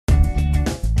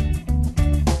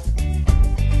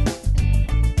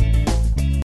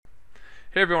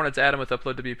Hey everyone, it's Adam with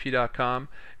UploadWP.com,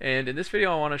 and in this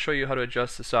video I want to show you how to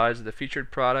adjust the size of the featured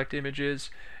product images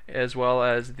as well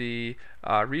as the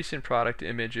recent product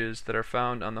images that are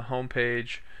found on the home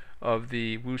page of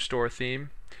the WooStore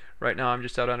theme. Right now I'm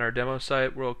just out on our demo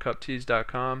site,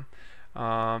 WorldCupTees.com,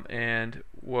 and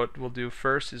what we'll do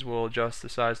first is we'll adjust the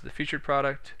size of the featured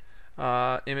product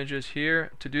images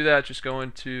here. To do that, just go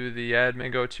into the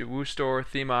admin, go to WooStore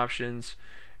Theme Options,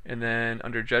 and then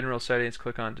under General Settings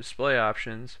click on Display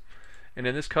Options, and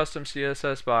in this custom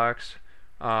CSS box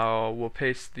we'll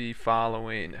paste the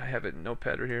following. I have it in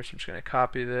Notepad right here, so I'm just going to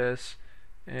copy this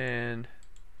and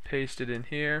paste it in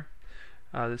here,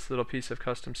 this little piece of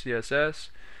custom CSS,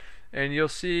 and you'll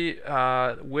see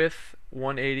width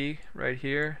 180 right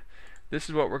here. This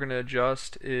is what we're going to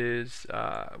adjust. Is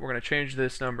we're going to change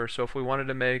this number. So if we wanted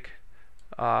to make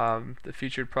the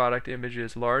featured product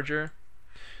images larger,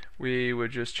 we would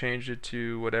just change it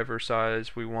to whatever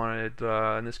size we wanted.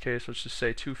 In this case, let's just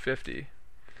say 250,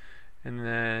 and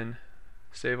then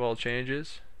save all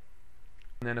changes.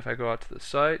 And then if I go out to the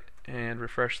site and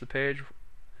refresh the page,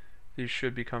 these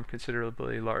should become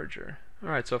considerably larger.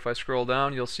 Alright, so if I scroll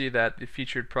down, you'll see that the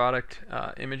featured product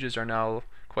images are now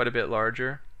quite a bit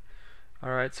larger.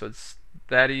 Alright, so it's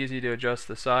that easy to adjust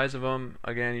the size of them.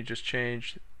 Again, you just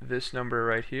change this number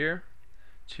right here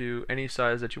to any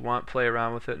size that you want. Play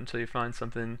around with it until you find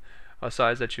something, a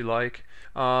size that you like.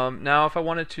 Now if I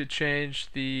wanted to change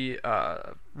the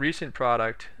recent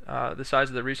product, the size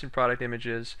of the recent product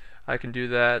images, I can do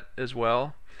that as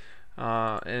well,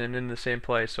 and in the same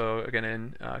place. So again,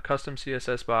 in custom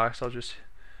CSS box, I'll just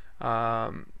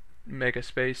make a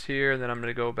space here, and then I'm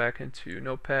going to go back into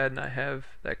Notepad, and I have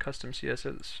that custom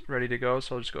CSS ready to go,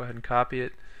 so I'll just go ahead and copy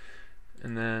it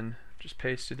and then just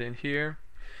paste it in here.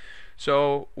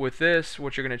 So with this,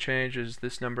 what you're going to change is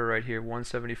this number right here.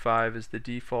 175 is the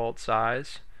default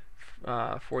size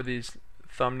for these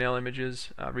thumbnail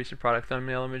images, recent product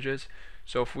thumbnail images.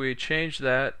 So if we change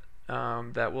that,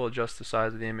 that will adjust the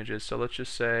size of the images. So let's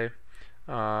just say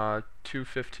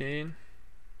 215.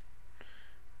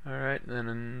 Alright, and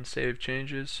then save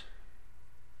changes.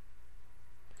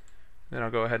 Then I'll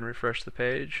go ahead and refresh the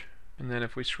page. And then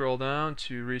if we scroll down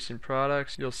to recent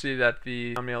products, you'll see that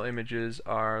the thumbnail images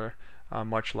are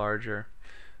much larger.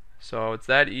 So it's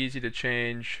that easy to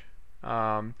change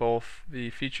both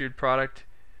the featured product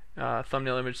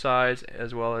thumbnail image size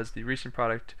as well as the recent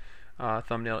product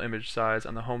thumbnail image size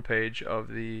on the home page of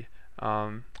the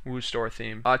WooStore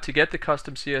theme. To get the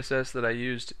custom CSS that I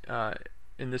used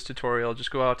in this tutorial, just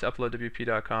go out to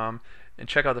UploadWP.com and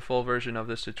check out the full version of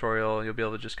this tutorial. You'll be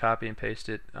able to just copy and paste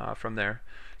it from there.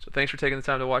 So thanks for taking the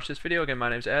time to watch this video. Again, my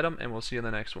name is Adam, and we'll see you in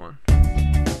the next one.